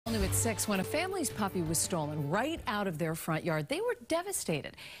New at 6, when a family's puppy was stolen right out of their front yard, they were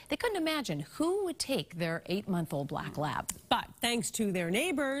devastated. They couldn't imagine who would take their 8-month-old black lab. But thanks to their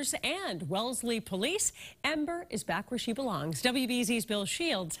neighbors and Wellesley police, Ember is back where she belongs. WBZ's Bill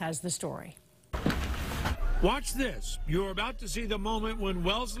Shields has the story. Watch this. You're about to see the moment when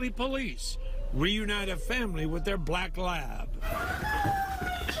Wellesley police reunite a family with their black lab.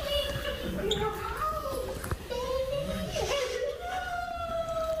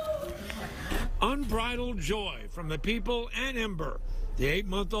 Unbridled joy from the people and Ember, the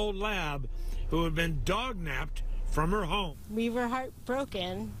 8-month-old lab who had been dog-napped from her home. We were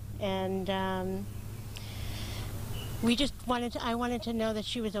heartbroken, and I wanted to know that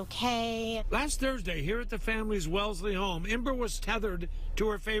she was okay. Last Thursday, here at the family's Wellesley home, Ember was tethered to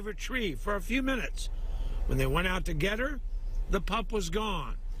her favorite tree for a few minutes. When they went out to get her, the pup was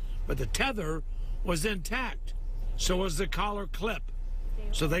gone, but the tether was intact. So was the collar clip.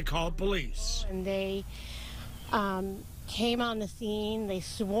 So they called police. And they came on the scene. They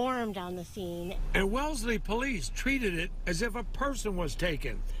swarmed on the scene. And Wellesley police treated it as if a person was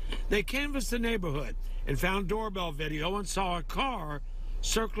taken. They canvassed the neighborhood and found doorbell video and saw a car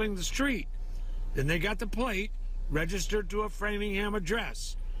circling the street. Then they got the plate registered to a Framingham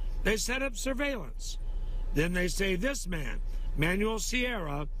address. They set up surveillance. Then they say this man, Manuel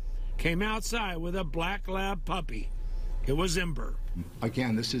Sierra, came outside with a black lab puppy. It was Ember.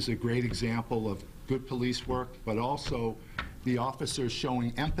 Again, this is a great example of good police work, but also the officers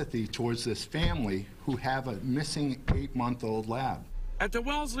showing empathy towards this family who have a missing 8-month-old lab. At the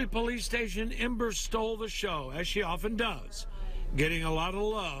Wellesley police station, Ember stole the show, as she often does, getting a lot of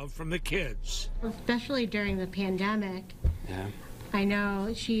love from the kids. Especially during the pandemic. Yeah. I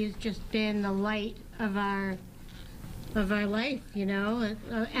know she's just been the light of our life, you know,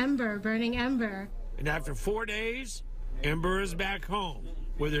 ember, burning ember. And after 4 days, Ember is back home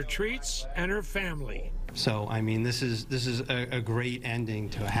with her treats and her family. So, I mean, this is a great ending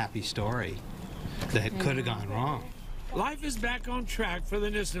to a happy story that could have gone wrong. Life is back on track for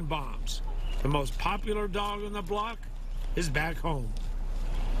the Nissenbaums. The most popular dog on the block is back home.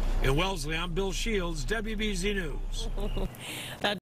 In Wellesley, I'm Bill Shields, WBZ News.